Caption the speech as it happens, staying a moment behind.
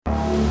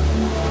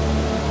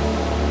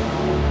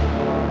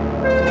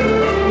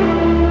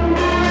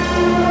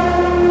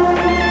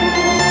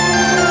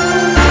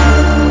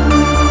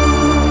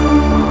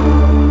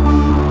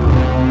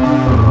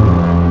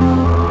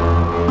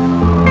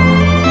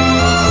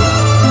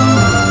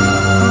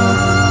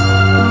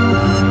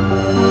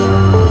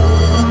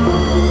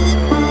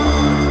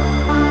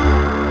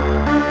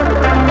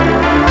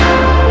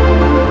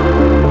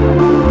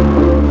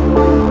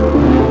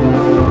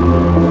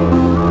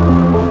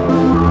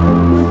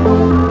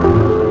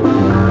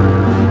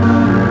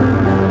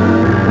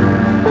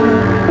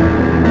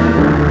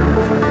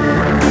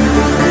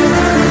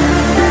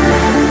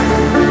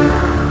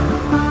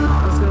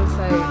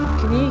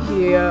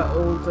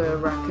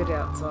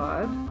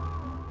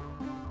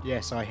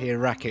Yes, I hear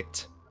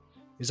racket.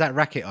 Is that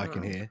racket I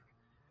can hear?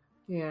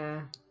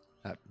 Yeah.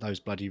 Those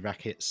bloody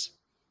rackets.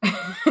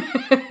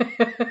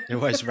 They're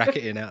always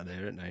racketing out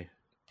there, aren't they?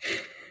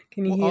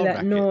 Can you What hear are that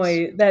rackets?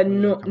 noise? That Where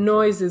do they come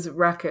noise from? is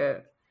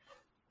racket.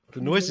 The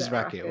Can you noise hear is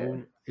that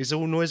racket. Is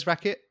all noise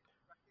racket?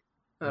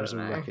 I Or is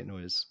don't all know. racket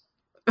noise?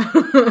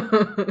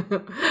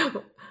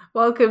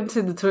 Welcome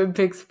to the Twin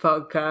Peaks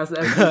podcast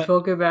as we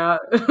talk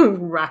about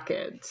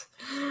racket.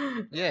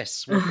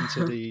 Yes, welcome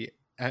to the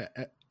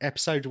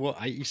episode,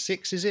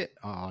 86 is it?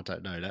 Oh, I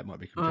don't know, that might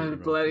be completely I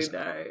wrong. bloody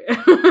know.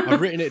 I've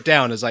written it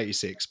down as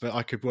 86, but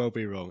I could well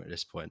be wrong at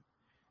this point.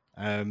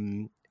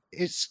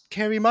 It's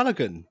Kerry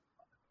Mulligan.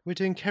 We're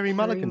doing Kerry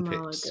Mulligan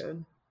picks.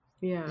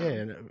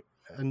 Yeah.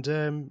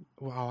 And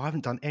well, I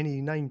haven't done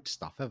any named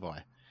stuff, have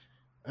I?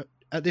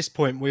 At this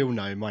point, we all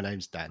know my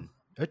name's Dan.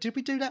 Did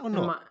we do that or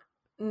not?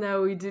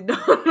 No, we did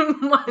not.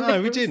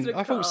 No, we didn't.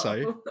 I thought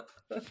so.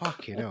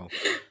 Fucking hell.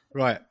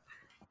 Right.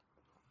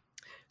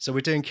 So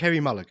we're doing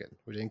Kerry Mulligan.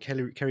 We're doing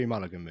Kerry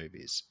Mulligan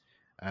movies.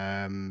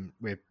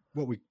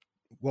 What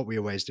we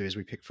always do is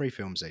we pick 3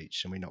 films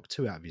each, and we knock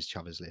 2 out of each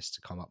other's list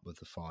to come up with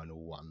the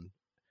final one.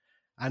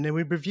 And then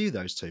we review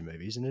those 2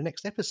 movies in the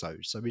next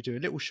episode. So we do a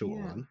little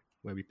shorter one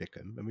where we pick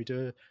them, and we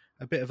do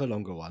a bit of a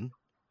longer one.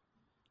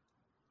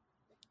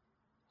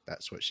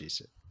 That's what she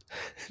said.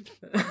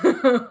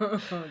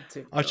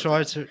 I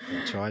tried to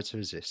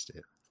resist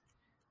it.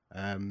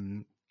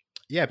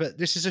 Yeah, but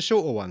this is a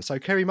shorter one. So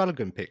Kerry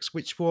Mulligan picks.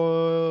 Which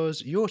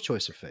was your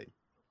choice of theme?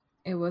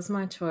 It was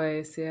my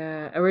choice,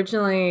 yeah.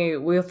 Originally,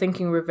 we were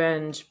thinking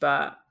revenge,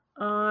 but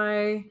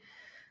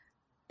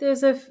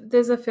there's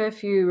a fair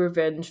few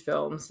revenge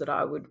films that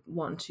I would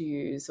want to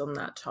use on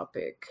that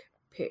topic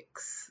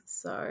picks.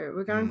 So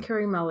we're going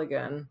Kerry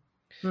Mulligan.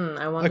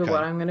 I wonder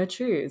what I'm going to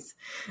choose.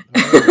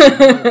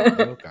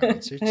 You're going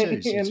to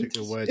choose. You took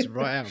the words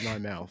right out of my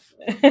mouth.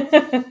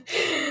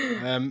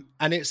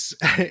 And it's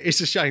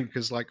a shame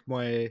because like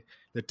the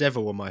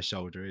devil on my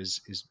shoulder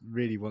is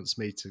really wants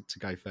me to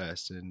go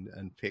first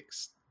and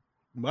picks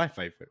my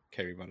favourite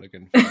Kerry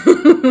Mulligan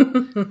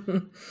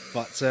film.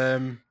 But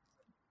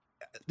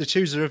the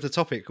chooser of the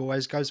topic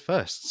always goes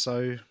first.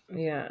 So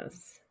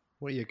yes,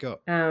 what you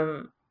got?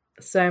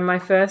 So my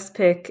first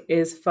pick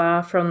is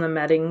Far From the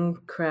Madding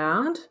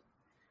Crowd.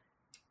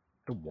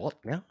 The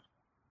what now?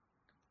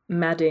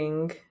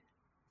 Madding.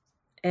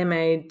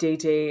 Madding.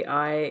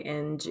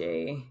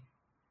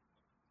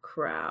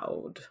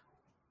 Crowd.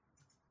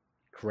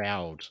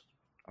 Crowd.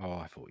 Oh,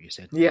 I thought you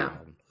said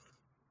down.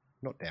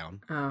 Not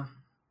down. Oh.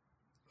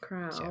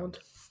 Crowd.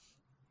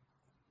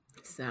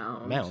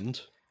 Sound.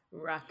 Mound.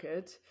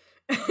 Racket.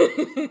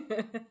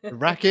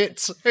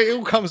 Racket. It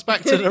all comes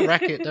back to the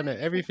racket, doesn't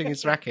it? Everything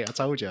is racket, I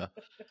told you.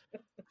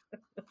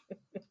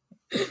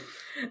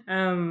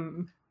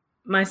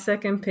 My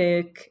second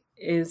pick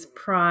is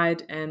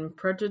Pride and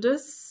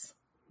Prejudice.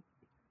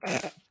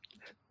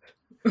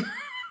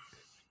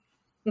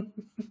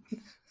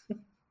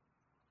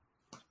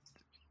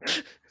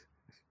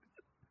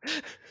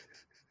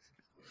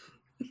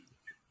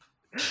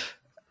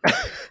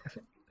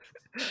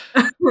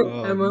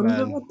 I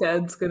wonder what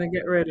Dad's going to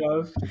get rid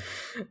of.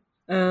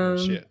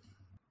 Shit.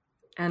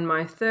 And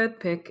my third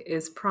pick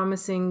is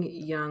Promising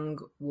Young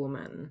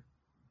Woman.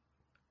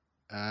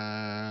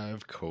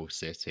 Of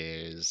course it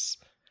is.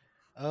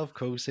 Of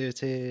course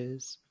it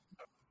is.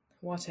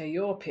 What are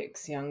your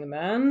picks, young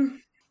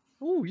man?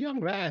 Oh,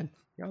 young man.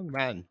 Young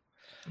man.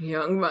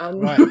 Young man.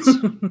 Right.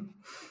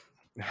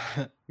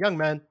 Young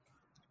man.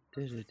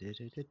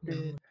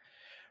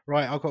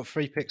 Right, I've got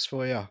 3 picks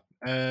for you.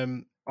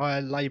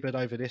 I laboured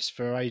over this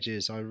for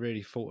ages. I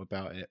really thought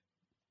about it.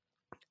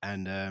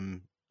 And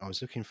I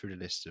was looking through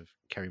the list of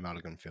Kerry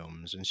Mulligan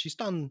films, and she's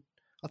done,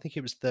 I think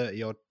it was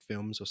 30-odd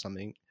films or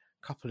something.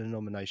 A couple of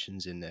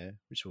nominations in there,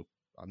 which we'll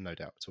no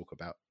doubt talk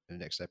about in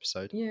the next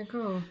episode. Yeah,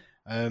 cool.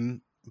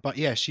 But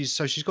yeah,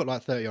 she's got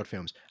like 30-odd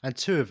films, and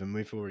 2 of them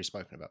we've already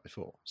spoken about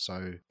before.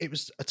 So it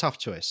was a tough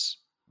choice,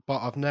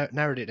 but I've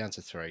narrowed it down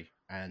to 3.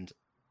 And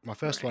my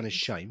first one is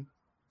Shame.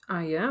 Oh,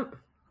 yeah.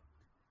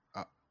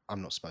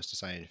 I'm not supposed to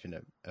say anything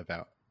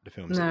about the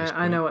films. No, at this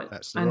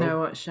point. I know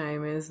what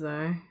Shame is,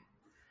 though.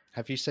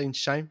 Have you seen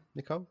Shame,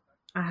 Nicole?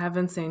 I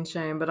haven't seen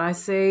Shame, but I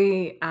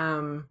see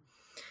on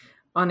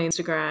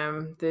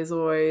Instagram there's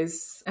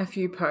always a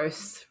few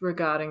posts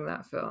regarding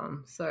that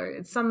film, so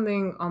it's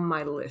something on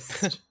my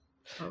list.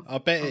 I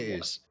bet it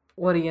is.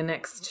 What are your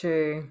next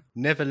 2?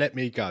 Never Let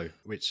Me Go,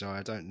 which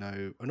I don't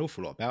know an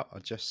awful lot about. I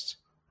just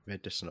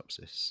read the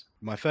synopsis.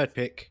 My third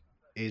pick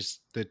is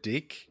The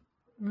Dig.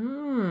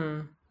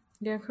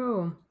 Yeah,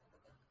 cool.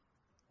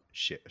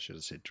 Shit, I should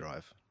have said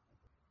Drive.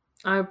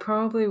 I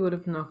probably would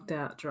have knocked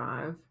out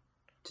Drive.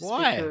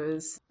 Why?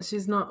 Because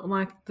she's not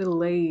like the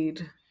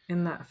lead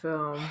in that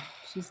film.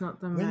 She's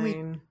not the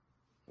main.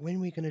 When are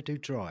we going to do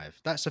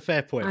Drive? That's a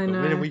fair point. But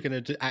when are we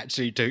going to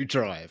actually do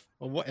Drive?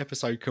 On what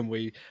episode can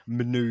we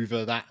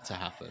maneuver that to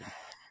happen?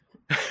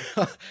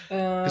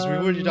 Because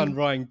we've already done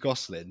Ryan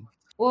Gosling.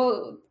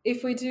 Well,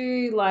 if we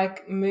do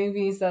like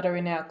movies that are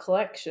in our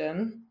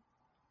collection,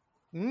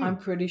 I'm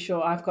pretty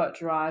sure I've got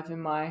Drive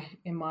in my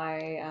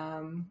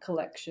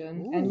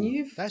collection, and Ooh,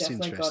 you've that's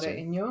definitely got it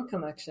interesting. in your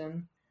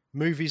collection.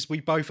 Movies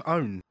we both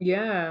own.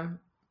 Yeah,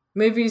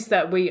 movies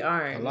that we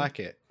I own. like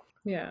it.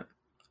 Yeah,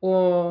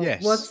 or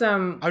Yes.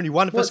 Only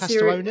one of us what's has to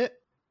your own it.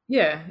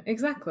 yeah,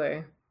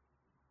 exactly.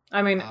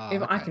 I mean,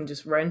 if I Okay. can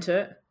just rent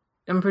it,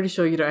 I'm pretty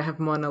sure you don't have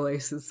Mona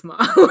Lisa's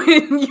smile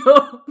in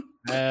your.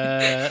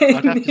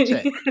 I'd have to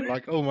check.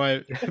 Like all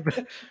my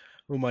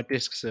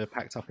discs are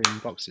packed up in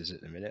boxes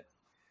at the minute,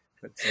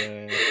 but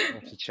I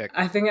have to check.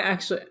 I think I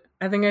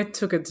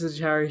took it to the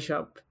charity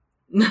shop.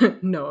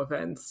 No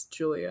offense,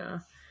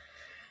 Julia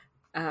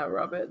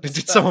Roberts.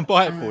 Did But, someone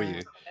buy it for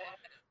you?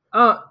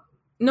 Oh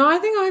no, I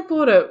think I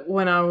bought it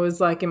when I was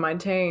like in my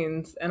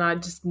teens, and I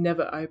just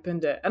never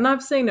opened it. And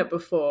I've seen it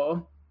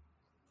before,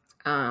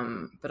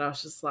 but I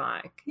was just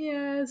like,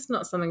 yeah, it's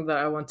not something that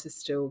I want to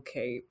still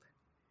keep.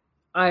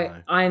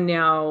 I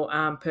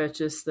now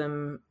purchase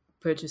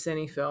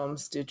any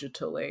films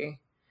digitally,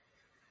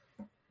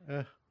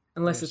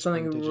 unless it's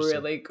something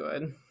really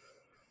good,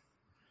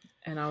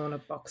 and I want a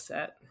box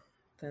set.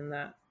 Then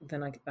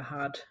I get the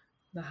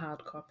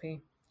hard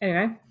copy.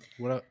 Anyway,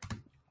 well,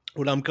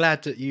 I'm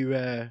glad that you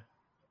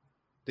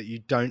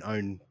don't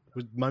own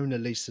Mona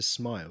Lisa's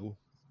smile.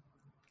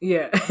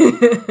 Yeah,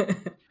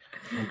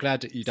 I'm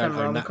glad that you don't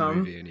own that rom-com.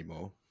 movie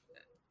anymore.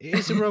 It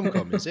is a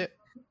rom-com, is it?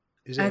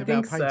 Is it I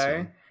about think painting?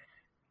 so.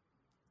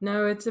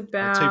 No, it's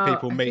about two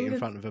people meet in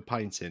front of a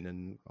painting,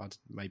 and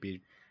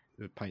maybe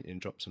the painting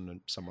drops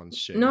on someone's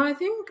shoe. No, I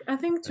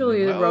think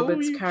Julia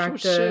Roberts'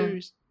 character. Your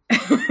shoes.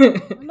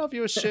 I love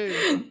your shoes.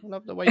 I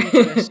love the way you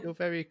dress. You're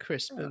very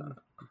crisp and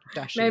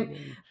dashing.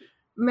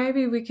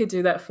 Maybe we could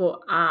do that for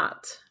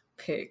art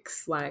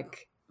picks,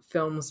 like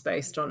films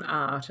based on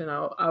art, and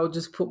I'll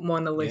just put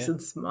Mona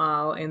Lisa's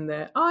smile in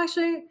there. Oh,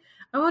 actually,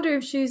 I wonder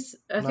if she's.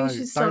 I think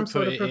she's some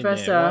sort of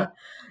professor.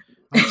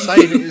 I'm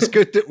saying it's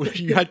good that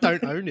you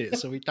don't own it,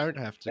 so we don't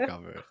have to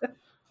cover it.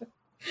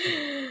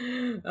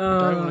 I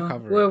don't want to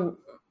cover it.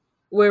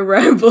 We're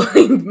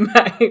rambling,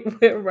 mate.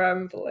 We're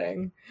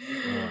rambling.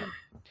 Right.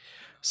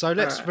 So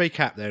let's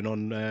recap then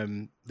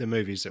on the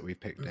movies that we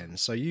picked then.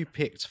 So you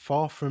picked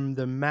Far From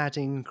the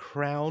Madding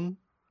Crowd.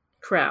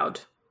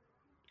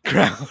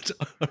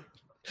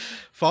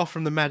 Far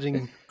From the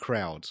Madding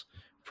Crowd.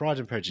 Pride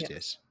and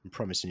Prejudice and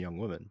Promising Young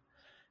Woman.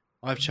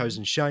 I've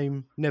chosen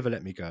Shame, Never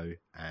Let Me Go,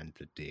 and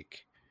The Dig.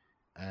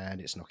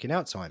 And it's knocking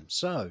out time.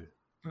 So,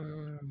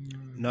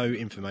 no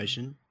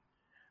information.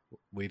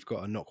 We've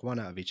got to knock one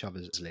out of each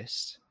other's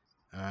list.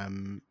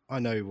 I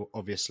know,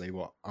 obviously,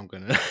 what I'm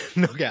going to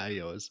knock out of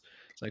yours.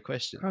 So,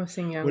 question.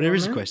 Promising Young Well, there Woman.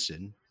 is a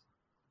question.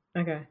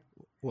 Okay.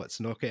 What's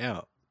knock it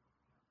out?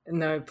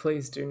 No,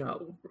 please do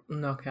not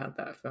knock out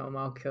that film.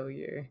 I'll kill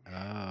you.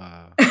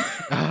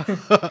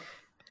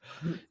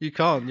 You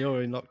can't.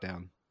 You're in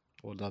lockdown.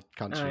 Or the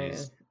country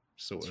is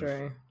sort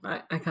True.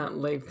 of... I can't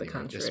leave the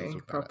country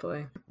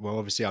properly. Well,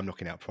 obviously, I'm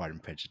knocking out Pride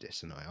and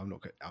Prejudice, and I'm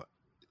not...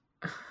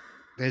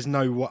 There's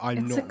no...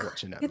 I'm not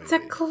watching that movie. It's a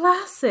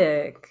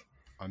classic.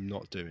 I'm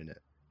not doing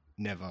it.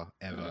 Never,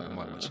 ever am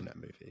I watching that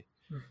movie.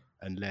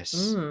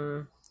 Unless...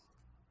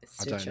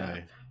 I don't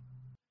know.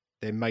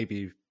 There may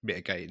be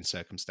mitigating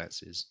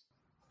circumstances.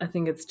 I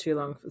think it's too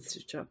long for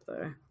Stitch Up,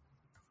 though.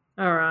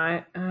 All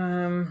right.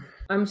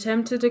 I'm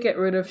tempted to get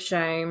rid of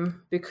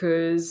Shame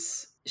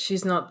because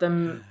she's not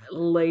the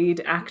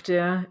lead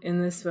actor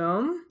in this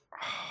film.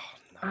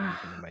 Oh,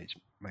 no, you're going to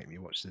make me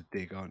watch The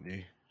Dig, aren't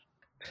you?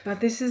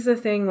 But this is the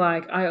thing,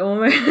 like, I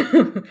almost...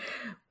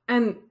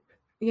 And,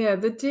 yeah,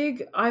 The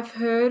Dig, I've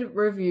heard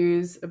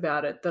reviews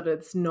about it that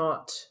it's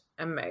not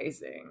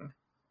amazing.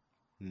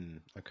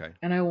 Okay.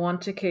 And I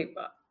want to keep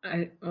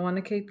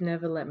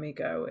Never Let Me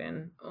Go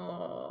in.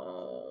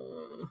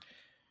 Oh,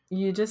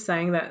 you're just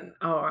saying that.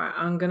 All right,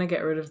 I'm gonna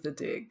get rid of The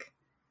Dig,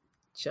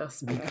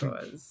 just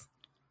because.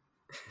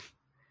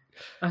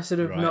 I should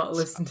have not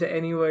listened to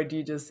any word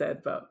you just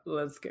said, but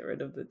let's get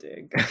rid of The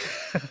Dig.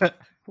 What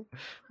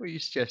are you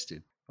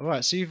suggesting? All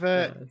right, so you've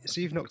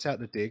knocked out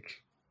The Dig.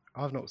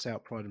 I've knocked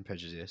out Pride and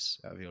Prejudice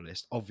out of your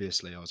list.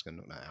 Obviously, I was going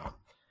to knock that out.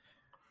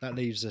 That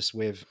leaves us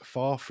with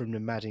Far From the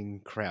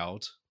Madding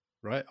Crowd,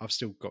 right? I've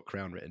still got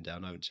Crown written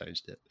down. I haven't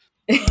changed it.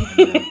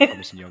 And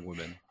Promising Young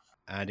Woman.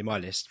 And in my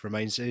list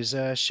remains is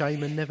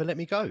Shame and Never Let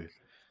Me Go.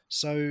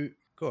 So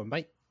go on,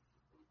 mate.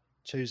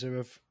 Chooser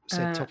of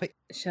said topic.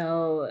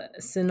 Shall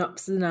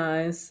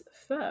synopsinize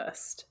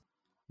first?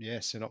 Yeah,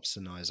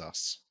 synopsinize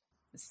us.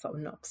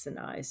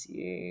 Synopsinize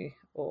you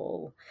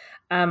all.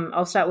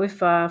 I'll start with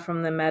Far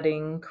From the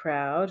Madding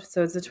Crowd.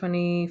 So it's a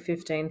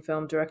 2015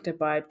 film directed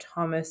by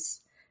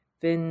Thomas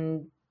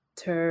Vinterberg.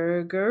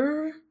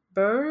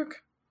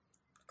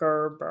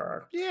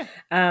 Yeah.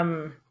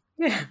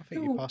 Yeah,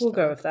 we'll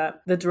go with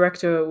that. The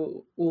director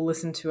will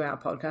listen to our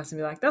podcast and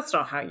be like, that's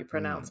not how you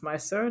pronounce my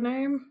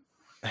surname.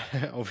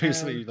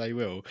 Obviously, they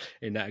will,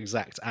 in that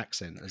exact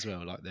accent as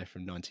well, like they're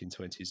from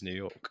 1920s New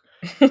York.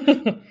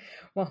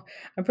 Well,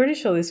 I'm pretty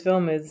sure this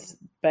film is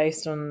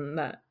based on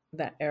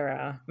that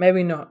era.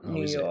 Maybe not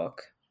New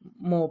York,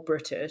 more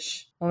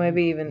British, or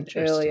maybe even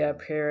earlier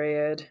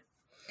period.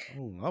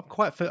 Oh, I'm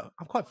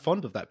quite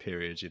fond of that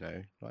period. You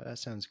know, like that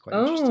sounds quite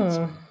interesting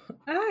to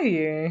Oh, me. are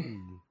you?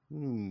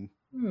 Hmm.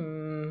 Hmm.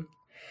 Hmm.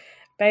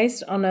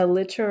 Based on a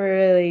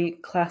literary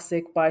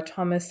classic by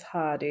Thomas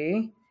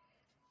Hardy,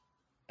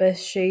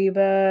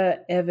 Bathsheba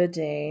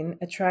Everdeen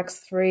attracts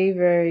three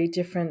very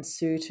different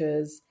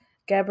suitors.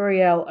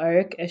 Gabrielle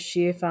Oak, a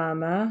shear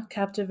farmer,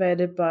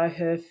 captivated by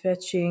her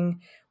fetching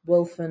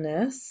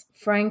wilfulness,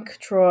 Frank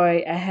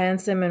Troy, a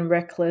handsome and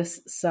reckless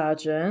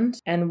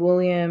sergeant, and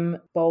William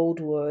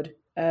Boldwood,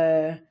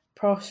 a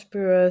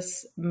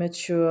prosperous,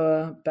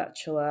 mature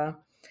bachelor.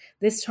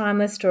 This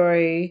timeless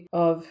story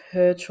of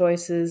her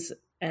choices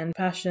and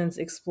passions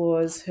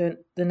explores the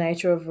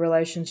nature of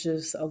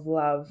relationships of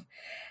love,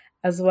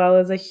 as well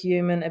as a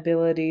human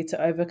ability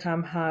to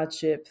overcome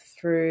hardship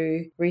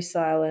through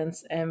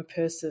resilience and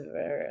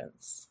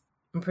perseverance.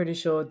 I'm pretty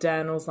sure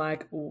Dan was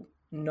like,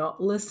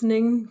 not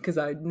listening because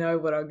I know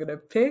what I'm going to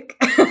pick.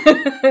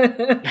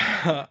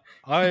 I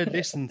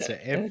listened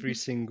to every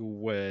single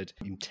word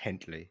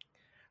intently.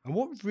 And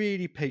what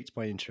really piqued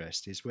my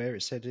interest is where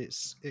it said it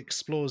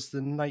explores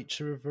the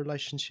nature of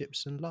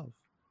relationships and love.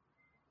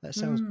 That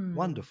sounds Hmm.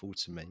 wonderful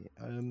to me.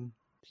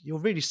 You're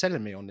really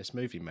selling me on this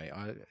movie, mate.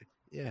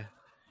 Yeah,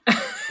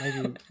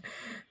 maybe,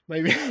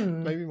 maybe,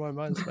 Hmm. maybe my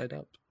mind's made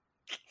up.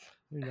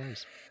 Who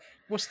knows?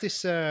 What's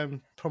this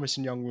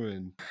promising young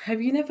woman?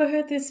 Have you never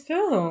heard this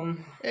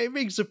film? It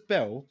rings a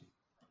bell,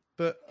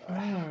 but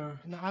Ah.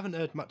 no, I haven't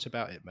heard much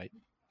about it, mate.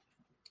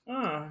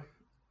 Oh,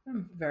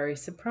 I'm very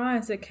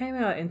surprised. It came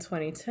out in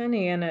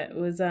 2020 and it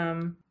was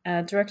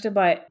directed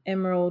by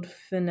Emerald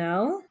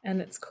Fennell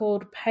and it's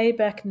called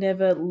Payback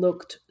Never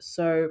Looked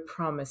So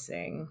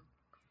Promising.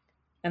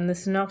 And the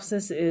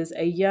synopsis is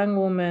a young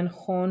woman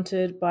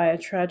haunted by a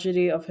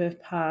tragedy of her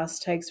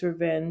past takes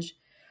revenge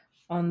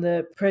on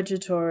the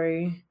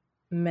predatory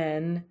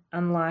men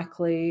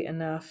unlikely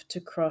enough to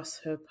cross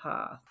her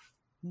path.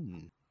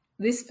 Hmm.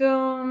 This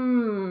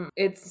film,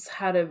 it's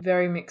had a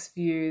very mixed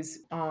views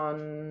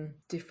on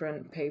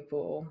different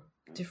people,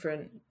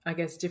 I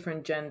guess,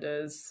 different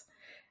genders,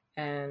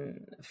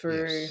 and for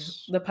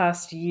Yes. the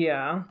past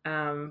year.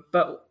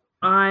 But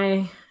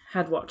I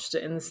had watched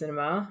it in the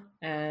cinema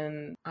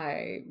and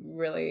I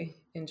really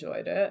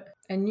enjoyed it.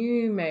 And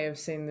you may have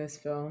seen this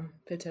film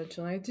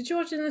potentially. Did you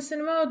watch it in the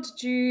cinema or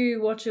did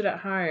you watch it at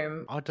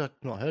home? I'd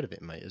not heard of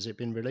it, mate. Has it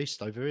been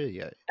released over here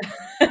yet?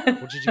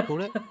 What did you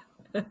call it?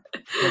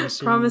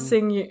 Promising.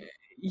 Promising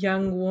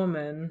young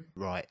woman.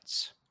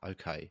 Right.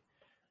 Okay.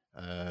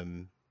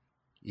 Um.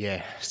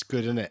 Yeah, it's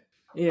good, isn't it?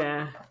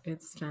 Yeah,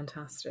 it's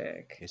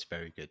fantastic. It's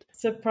very good.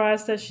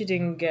 Surprised that she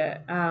didn't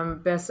get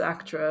Best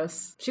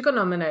Actress. She got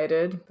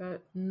nominated,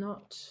 but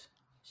not.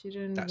 She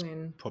didn't That's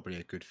win. probably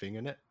a good thing,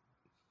 isn't it?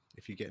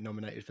 If you get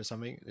nominated for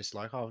something, it's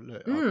like, oh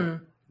look, I got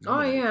Mm. Oh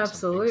nominated yeah, for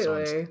something, so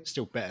I'm absolutely.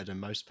 still better than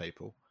most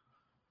people.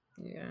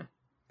 Yeah.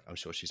 I'm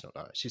sure she's not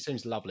like that. She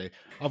seems lovely.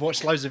 I've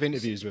watched loads of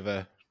interviews with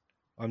her.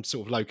 I'm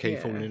sort of low key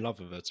falling Yeah. in love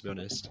with her, to be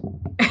honest.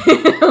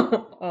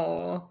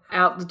 Oh,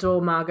 out the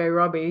door, Margot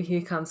Robbie.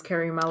 Here comes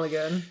Kerry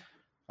Mulligan.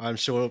 I'm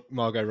sure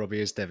Margot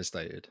Robbie is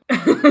devastated.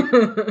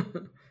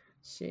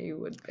 She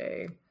would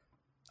be.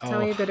 Tell Oh,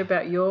 me a bit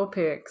about your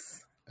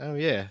picks. oh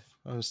yeah.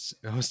 I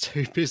was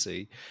too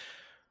busy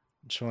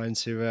trying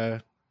to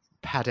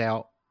pad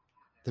out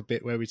the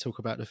bit where we talk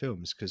about the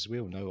films because we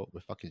all know what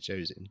we're fucking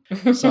choosing.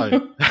 So,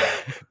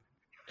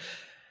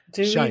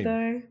 Do we shame.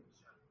 though?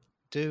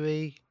 Do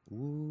we?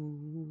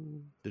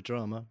 Ooh, the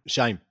drama.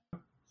 Shame.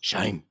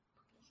 Shame.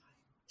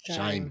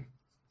 Shame.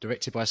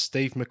 Directed by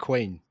Steve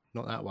McQueen.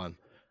 Not that one.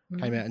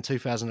 Came out in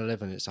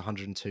 2011. It's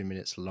 102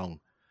 minutes long.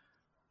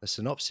 The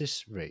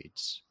synopsis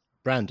reads: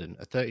 Brandon,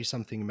 a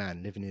 30-something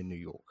man living in New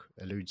York,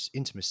 eludes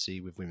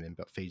intimacy with women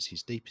but feeds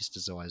his deepest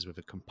desires with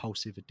a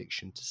compulsive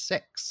addiction to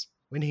sex.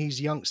 When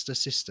his youngster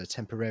sister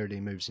temporarily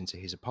moves into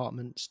his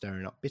apartment,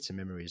 stirring up bitter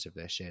memories of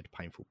their shared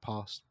painful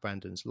past,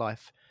 Brandon's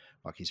life,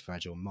 like his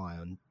fragile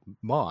mind,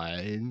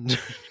 what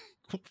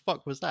the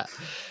fuck was that?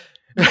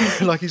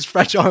 Like his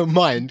fragile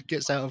mind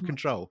gets out of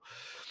control.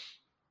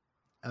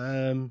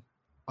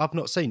 I've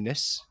not seen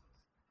this,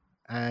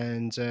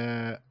 and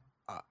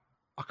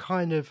I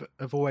kind of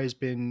have always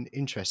been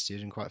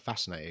interested and quite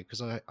fascinated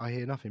because I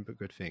hear nothing but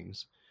good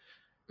things.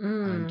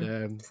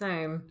 And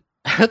Same.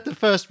 the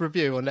first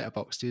review on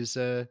Letterboxd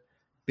is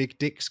 "Big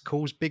dicks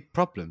cause big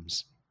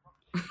problems,"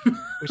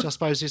 which I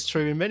suppose is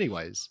true in many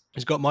ways.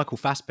 It's got Michael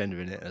Fassbender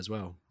in it as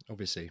well,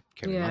 obviously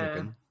Kerry Yeah.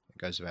 Mulligan. It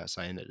goes without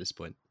saying at this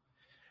point.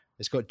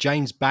 It's got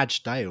James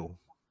Badge Dale.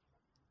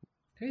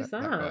 Who's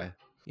That that? guy.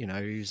 You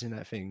know, he's in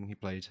that thing. He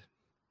played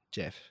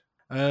Jeff.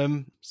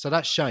 So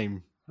that's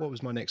Shame. What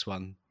was my next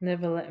one?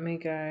 Never Let Me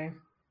Go.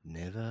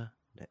 Never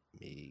Let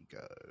Me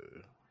Go.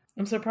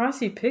 I'm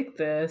surprised you picked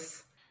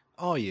this.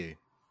 Are you?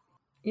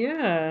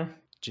 Yeah.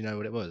 Do you know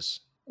what it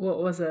was?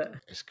 What was it?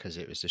 It's because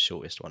it was the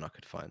shortest one I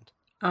could find.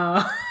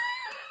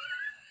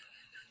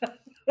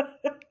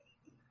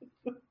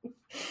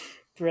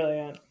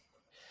 Brilliant.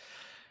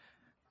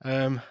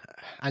 And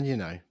you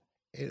know,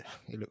 it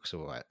looks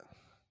all right.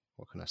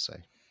 What can I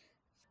say?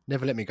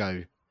 Never Let Me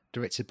Go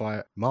directed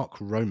by Mark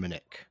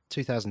Romanek,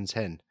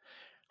 2010.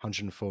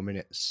 104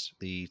 minutes.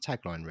 The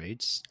tagline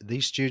reads,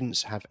 "These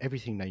students have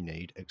everything they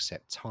need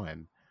except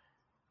time."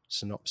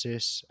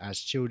 Synopsis: as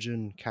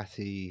children,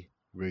 Kathy,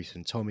 Ruth,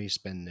 and Tommy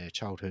spend their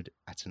childhood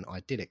at an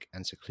idyllic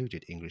and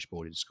secluded English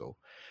boarding school.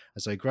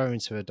 As they grow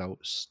into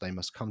adults, they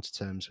must come to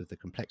terms with the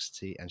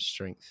complexity and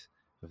strength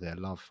of their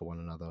love for one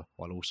another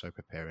while also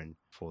preparing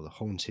for the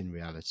haunting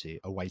reality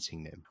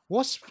awaiting them.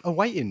 What's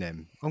awaiting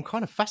them? I'm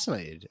kind of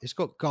fascinated. It's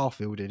got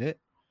Garfield in it.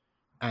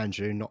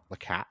 Andrew, not the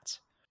cat.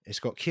 It's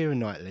got Keira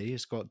Knightley.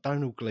 It's got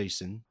Donald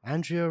Gleeson.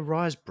 Andrea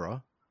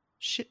Riseborough.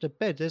 Shit the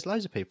bed. There's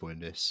loads of people in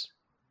this.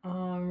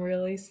 I'm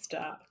really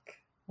stuck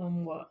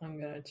on what I'm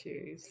going to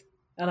choose.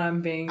 And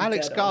I'm being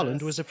Alex dead Garland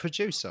honest. was a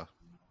producer.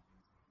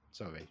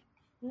 Sorry.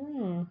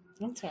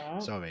 That's all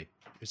right. Sorry.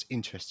 It's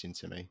interesting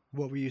to me.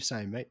 What were you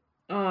saying, mate?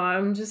 Oh,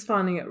 I'm just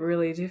finding it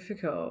really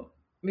difficult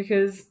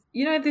because,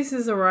 you know, this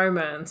is a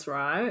romance,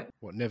 right?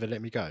 What, Never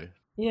Let Me Go?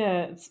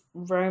 Yeah, it's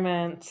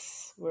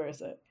romance. Where is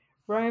it?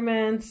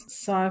 Romance,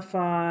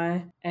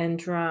 sci-fi, and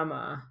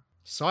drama.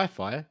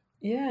 Sci-fi?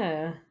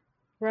 Yeah.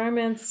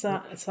 Romance,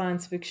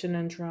 science fiction,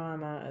 and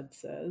drama, it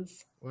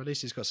says. Well, at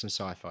least it's got some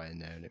sci-fi in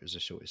there, and it was the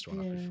shortest one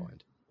I could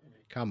find.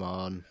 Come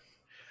on.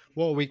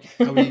 What are we...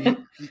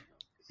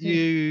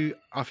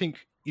 I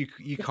think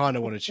you kind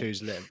of want to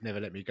choose Never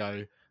Let Me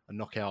Go and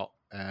knock out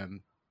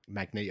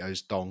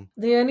Magneto's dong.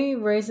 The only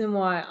reason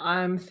why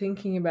I'm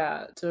thinking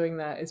about doing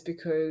that is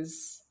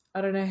because I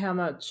don't know how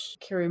much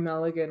Carey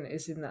Mulligan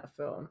is in that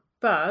film.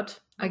 But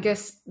I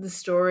guess the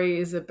story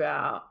is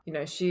about, you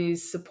know,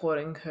 she's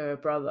supporting her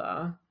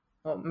brother.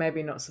 Or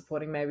maybe not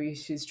supporting, maybe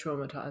she's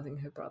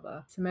traumatizing her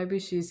brother. So maybe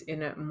she's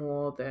in it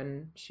more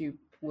than she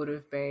would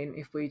have been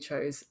if we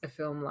chose a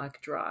film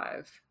like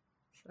Drive.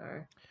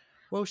 So,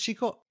 well, she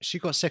got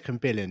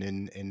second billing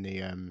in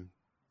the on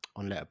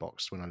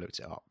Letterboxd when I looked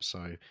it up.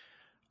 So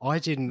I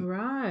didn't.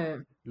 Right.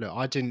 Look,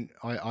 I didn't.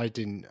 I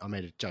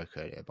made a joke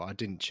earlier, but I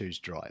didn't choose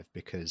Drive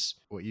because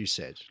what you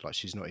said, like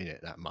she's not in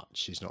it that much.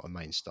 She's not a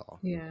main star.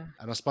 Yeah.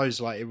 And I suppose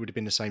like it would have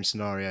been the same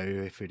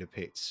scenario if we'd have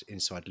picked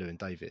Inside Llewyn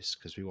Davis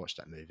because we watched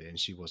that movie and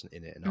she wasn't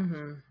in it enough.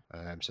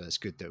 So it's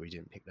good that we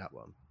didn't pick that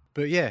one.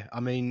 But yeah, I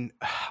mean,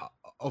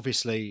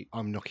 obviously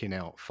I'm knocking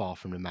out Far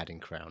From the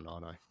Madding Crown,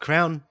 aren't I?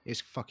 Crown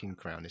is fucking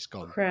Crown. It's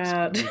gone.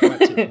 Crown.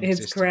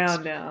 It's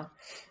Crown now.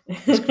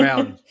 It's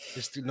Crown.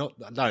 It's not.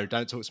 No,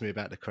 don't talk to me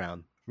about the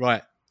Crown.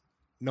 Right,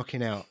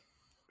 knocking out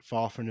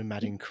Far From the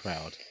Madding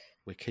Crowd.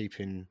 We're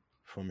keeping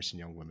Promising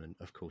Young Woman.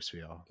 Of course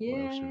we are. Yay.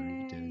 What else would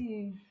we be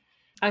doing?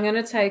 I'm going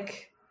to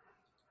take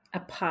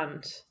a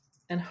punt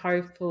and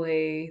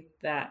hopefully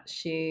that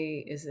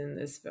she is in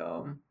this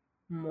film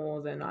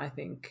more than I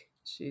think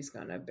she's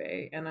going to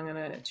be. And I'm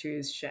going to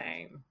choose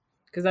Shame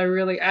because I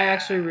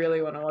actually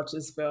really want to watch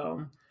this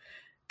film.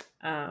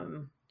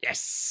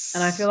 Yes.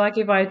 And I feel like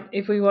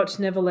if we watch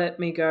Never Let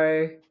Me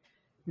Go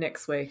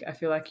next week, I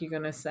feel like you're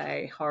going to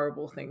say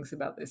horrible things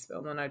about this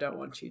film and I don't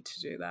want you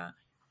to do that.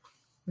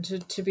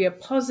 To be a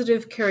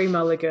positive Carey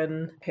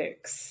Mulligan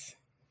picks.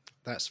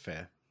 That's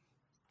fair.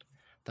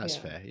 That's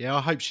fair. Yeah,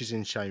 I hope she's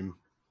in Shame.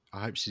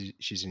 I hope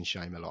she's in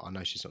Shame a lot. I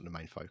know she's not the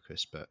main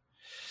focus, but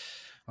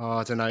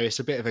I don't know. It's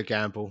a bit of a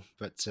gamble,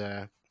 but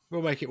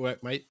we'll make it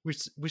work, mate.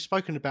 We've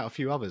spoken about a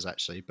few others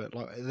actually, but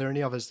like, are there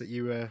any others that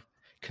you were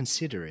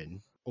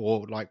considering,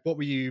 or like, what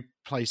were you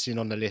placing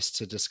on the list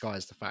to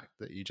disguise the fact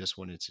that you just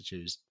wanted to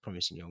choose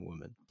Promising Young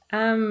Woman?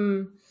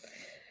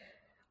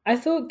 I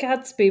thought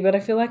Gatsby, but I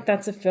feel like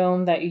that's a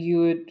film that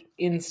you would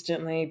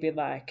instantly be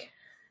like,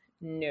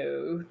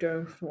 no,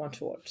 don't want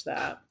to watch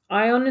that.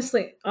 I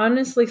honestly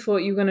thought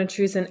you were going to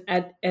choose an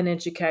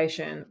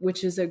Education,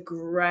 which is a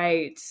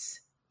great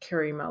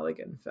Carey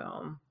Mulligan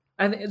film.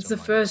 I think it's the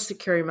first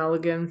Carey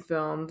Mulligan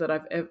film that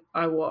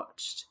I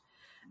watched,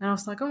 and I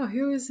was like, oh,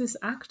 who is this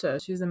actor?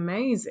 She's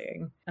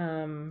amazing.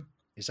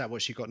 Is that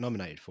what she got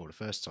nominated for the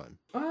first time?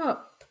 Oh,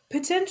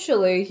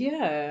 potentially,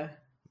 yeah.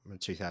 In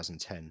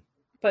 2010.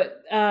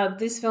 But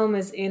this film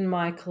is in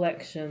my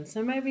collection,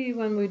 so maybe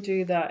when we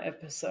do that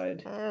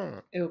episode,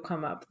 it'll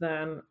come up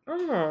then.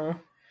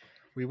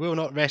 We will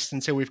not rest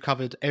until we've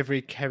covered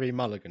every Carey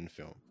Mulligan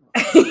film.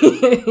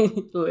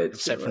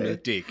 Except from The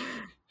Dig.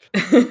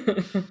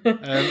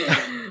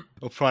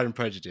 Or Pride and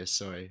Prejudice,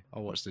 sorry. I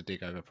watched The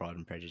Dig over Pride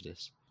and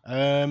Prejudice.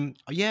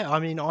 Yeah, I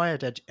mean, I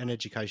had An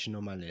Education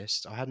on my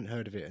list. I hadn't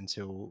heard of it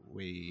until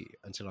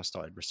I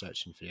started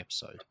researching for the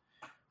episode.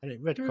 And it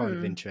read kind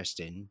of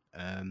interesting.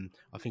 I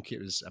think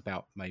it was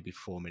about maybe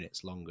 4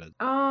 minutes longer.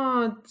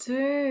 Oh,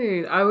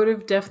 dude. I would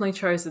have definitely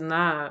chosen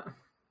that.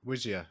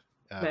 Would you?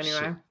 But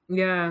anyway,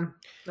 yeah,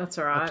 that's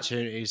all right.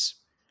 Opportunities.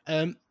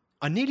 I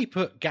nearly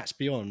put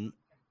Gatsby on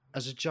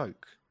as a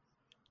joke,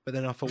 but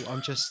then I thought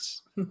I'm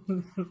just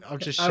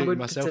shooting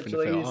myself in the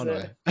foot,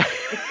 aren't I?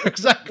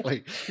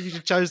 Exactly. If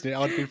you'd chosen it,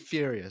 I'd be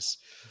furious.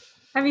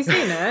 Have you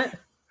seen it?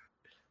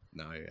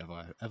 No,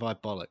 have I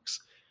bollocks?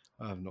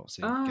 I have not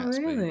seen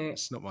Gatsby. Really?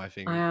 It's not my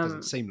thing. It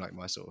doesn't seem like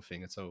my sort of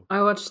thing at all.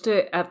 I watched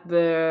it at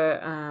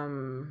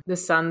the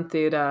Sun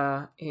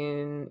Theatre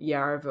in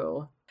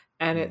Yarraville,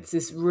 and it's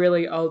this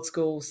really old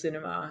school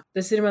cinema.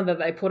 The cinema that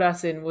they put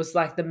us in was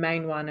like the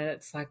main one, and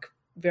it's like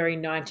very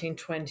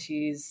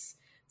 1920s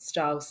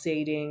style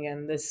seating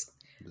and this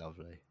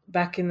Lovely.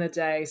 back in the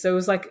day. So it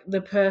was like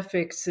the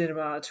perfect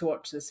cinema to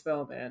watch this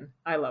film in.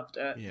 I loved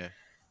it. Yeah.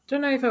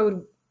 Don't know if I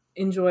would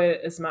enjoy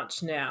it as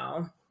much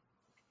now,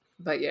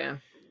 but yeah,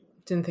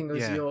 didn't think it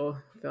was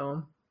your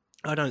film.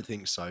 I don't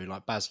think so.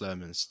 Like Baz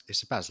Luhrmann's,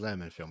 it's a Baz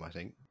Luhrmann film, I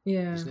think.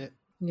 Yeah. Isn't it?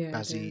 Yeah.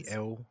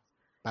 Basil.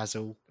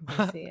 Basil.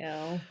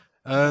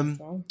 Yeah,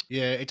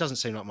 it doesn't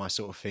seem like my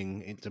sort of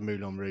thing. The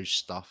Moulin Rouge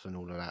stuff and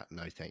all of that.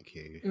 No, thank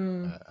you.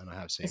 And I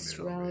have seen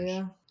Moulin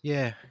Rouge.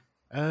 Yeah.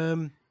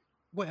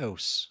 What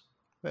else?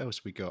 What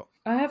else we got?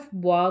 I have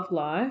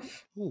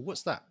Wildlife. Oh,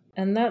 what's that?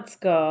 And that's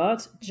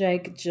got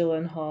Jake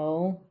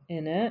Gyllenhaal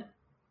in it.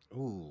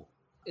 Ooh.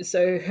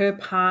 So her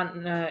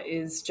partner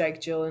is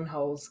Jake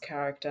Gyllenhaal's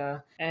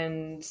character,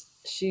 and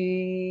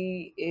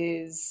she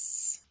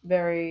is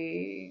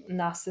very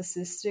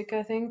narcissistic,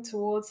 I think,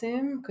 towards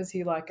him, because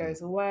he like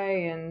goes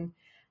away and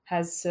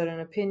has certain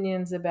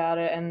opinions about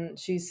it, and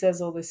she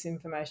says all this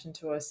information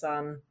to her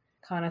son,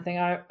 kind of thing.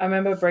 I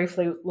remember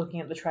briefly looking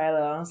at the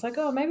trailer, and I was like,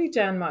 oh, maybe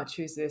Dan might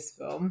choose this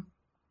film,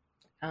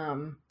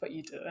 but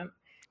you didn't.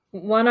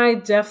 One I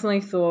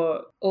definitely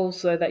thought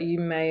also that you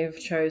may have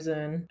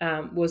chosen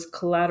was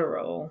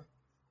Collateral.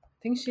 I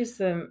think she's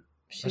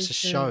That's a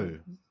show.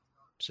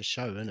 It's a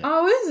show, isn't it?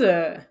 Oh, is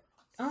it?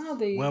 Oh,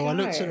 there you go. Well, I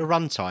looked at the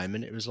runtime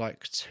and it was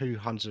like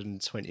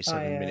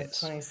 227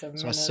 minutes.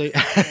 27 so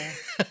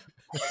minutes.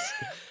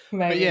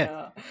 Maybe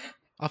not.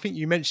 I think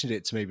you mentioned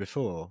it to me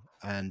before,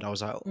 and I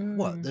was like,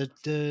 "What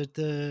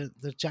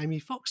the Jamie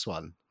Foxx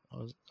one?" I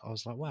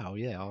was like, "Wow,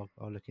 yeah, I'll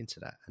look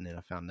into that." And then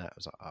I found that I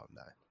was like, "Oh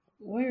no."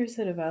 Where is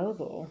it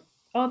available?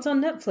 Oh, it's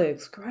on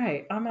Netflix.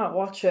 Great. I might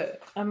watch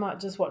it. I might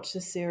just watch the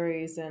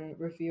series and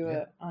review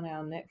it on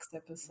our next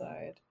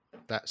episode.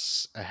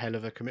 That's a hell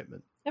of a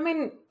commitment. I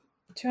mean,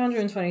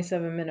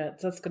 227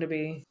 minutes. That's going to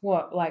be,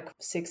 what, like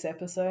 6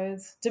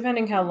 episodes?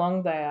 Depending how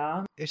long they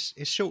are. It's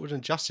shorter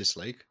than Justice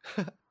League.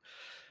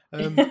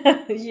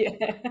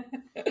 Yeah.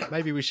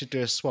 Maybe we should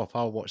do a swap.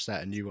 I'll watch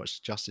that and you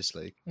watch Justice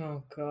League.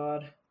 Oh,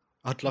 God.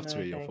 I'd love to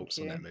hear your thoughts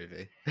on that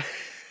movie.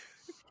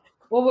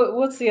 Well,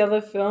 what's the other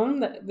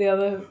film, the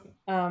other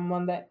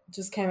one that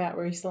just came out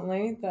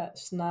recently that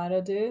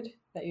Snyder did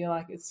that you're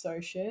like, it's so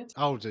shit?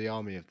 Oh, The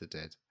Army of the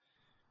Dead.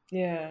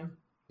 Yeah.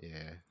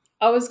 Yeah.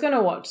 I was going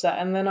to watch that,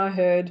 and then I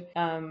heard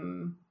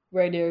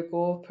Radio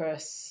Gore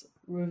Press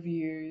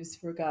reviews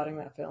regarding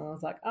that film. I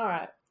was like, all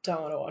right,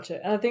 don't want to watch it.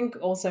 And I think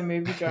also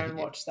Movie Drone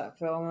watched that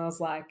film, and I was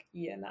like,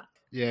 yeah, nah.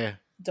 Yeah.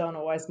 Don't want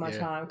to waste my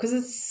time because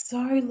it's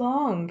so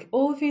long.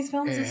 All of his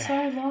films are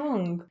so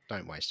long.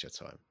 Don't waste your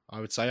time. I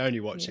would say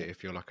only watch it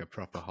if you're like a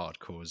proper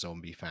hardcore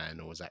zombie fan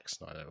or Zack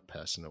Snyder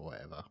person or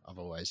whatever.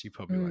 Otherwise, you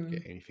probably won't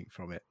get anything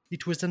from it.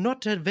 It was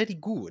not very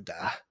good.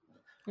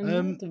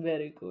 Not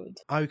very good.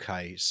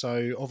 Okay,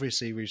 so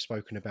obviously we've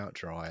spoken about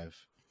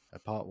Drive. A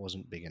part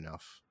wasn't big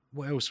enough.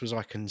 What else was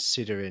I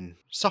considering?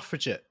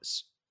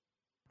 Suffragettes.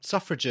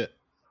 Suffragette.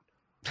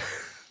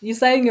 You're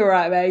saying it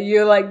right, mate.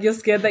 You're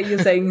scared that you're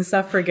saying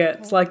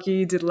suffragettes like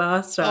you did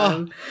last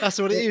time. Oh, that's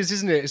what it is,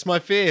 isn't it? It's my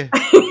fear.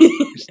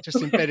 It's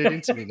just embedded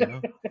into me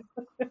now.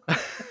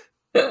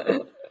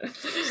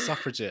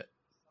 Suffragette.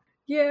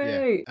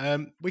 Yay. Yeah.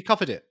 We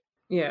covered it.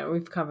 Yeah,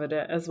 we've covered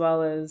it, as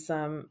well as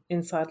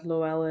Inside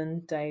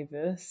Llewellyn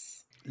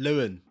Davis.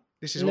 Llewyn.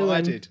 This is what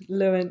I did.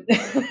 Llewyn.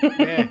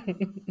 Yeah.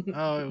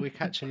 Oh, we're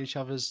catching each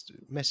other's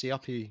messy,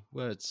 uppy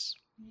words.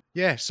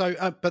 Yeah, so,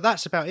 but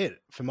that's about it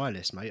for my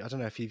list, mate. I don't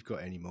know if you've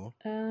got any more.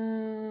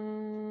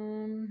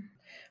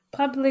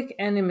 Public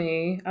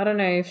Enemy. I don't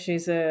know if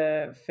she's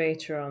a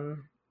feature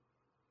on...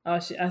 I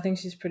think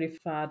she's pretty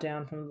far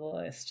down from the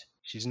list.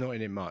 She's not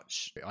in it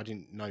much. I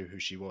didn't know who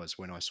she was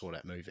when I saw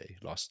that movie.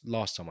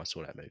 Last time I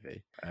saw that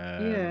movie.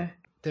 Yeah.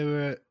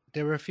 There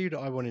were a few that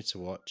I wanted to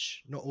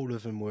watch. Not all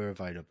of them were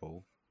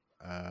available.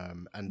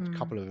 And a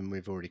couple of them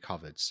we've already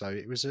covered. So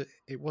it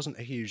wasn't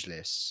a huge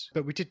list.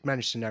 But we did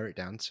manage to narrow it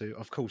down to,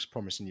 of course,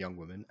 Promising Young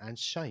Woman and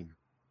Shame.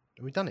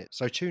 And we've done it.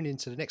 So tune in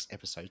to the next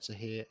episode to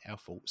hear our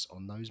thoughts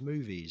on those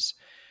movies.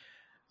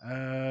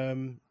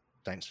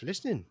 Thanks for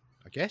listening,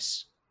 I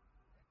guess.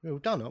 We're all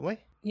done, aren't we?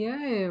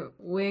 Yeah.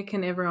 Where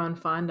can everyone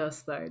find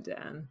us, though,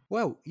 Dan?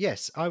 Well,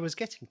 yes, I was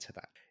getting to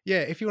that.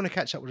 Yeah, if you want to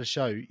catch up with the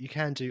show, you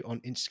can do on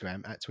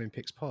Instagram at Twin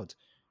Peaks Pod.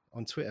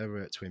 On Twitter,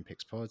 we're at Twin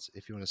Peaks Pod.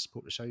 If you want to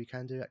support the show, you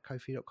can do at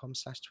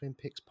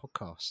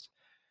ko-fi.com/twinpeakspodcast.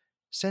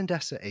 Send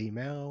us an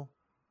email,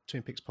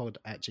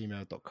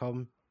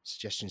 twinpeakspod@gmail.com.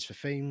 Suggestions for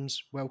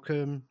themes,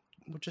 welcome.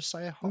 We'll just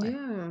say a hi.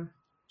 Yeah.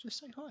 Just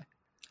say hi.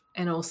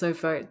 And also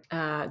vote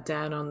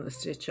Dan on the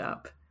Stitch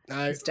Up.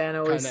 No, Dan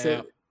always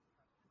said.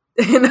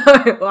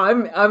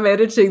 No, I'm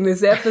editing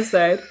this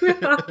episode.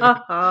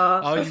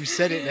 Oh, you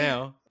said it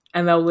now.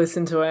 And they'll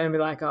listen to it and be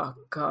like, oh,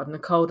 God,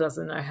 Nicole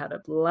doesn't know how to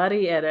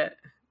bloody edit.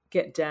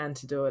 Get Dan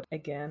to do it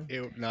again.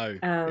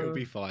 It'll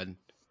be fine.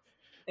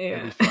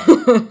 Yeah. It'll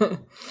be fine.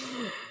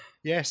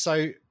 Yeah,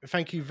 so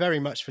thank you very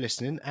much for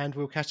listening, and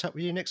we'll catch up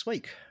with you next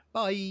week.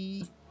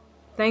 Bye.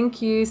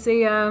 Thank you.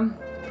 See ya.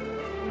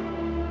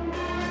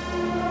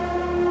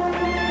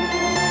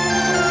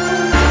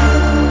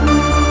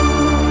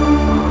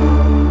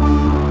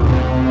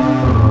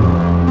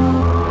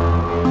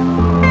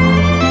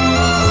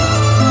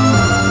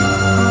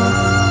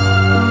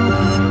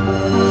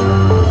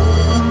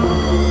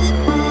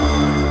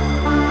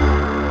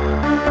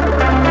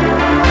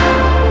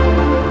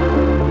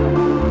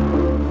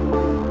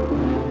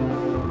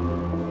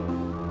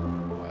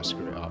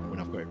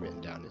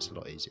 it's a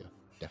lot easier,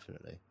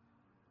 definitely.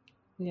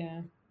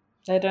 Yeah.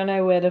 They don't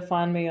know where to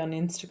find me on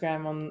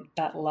Instagram on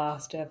that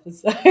last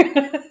episode.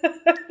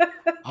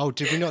 Oh,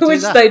 did we not do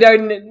Which that? they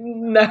don't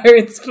know.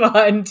 It's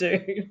fine,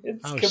 dude.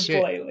 It's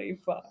completely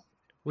fine.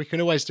 We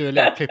can always do a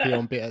little clippy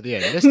on bit at the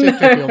end. Let's do a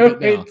clippy on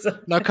bit now.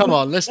 No, come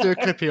on, let's do a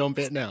clippy on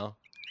bit now.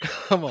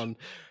 Come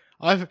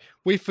on.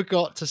 We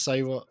forgot to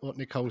say what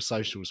Nicole's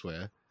socials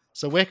were.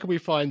 So where can we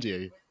find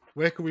you?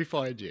 Where can we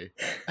find you?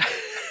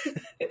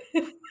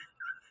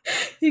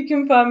 You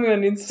can find me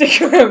on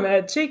Instagram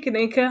at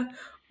Chikanika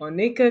or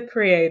Nika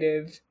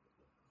Creative.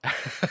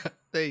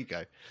 There you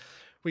go.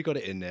 We got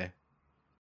it in there.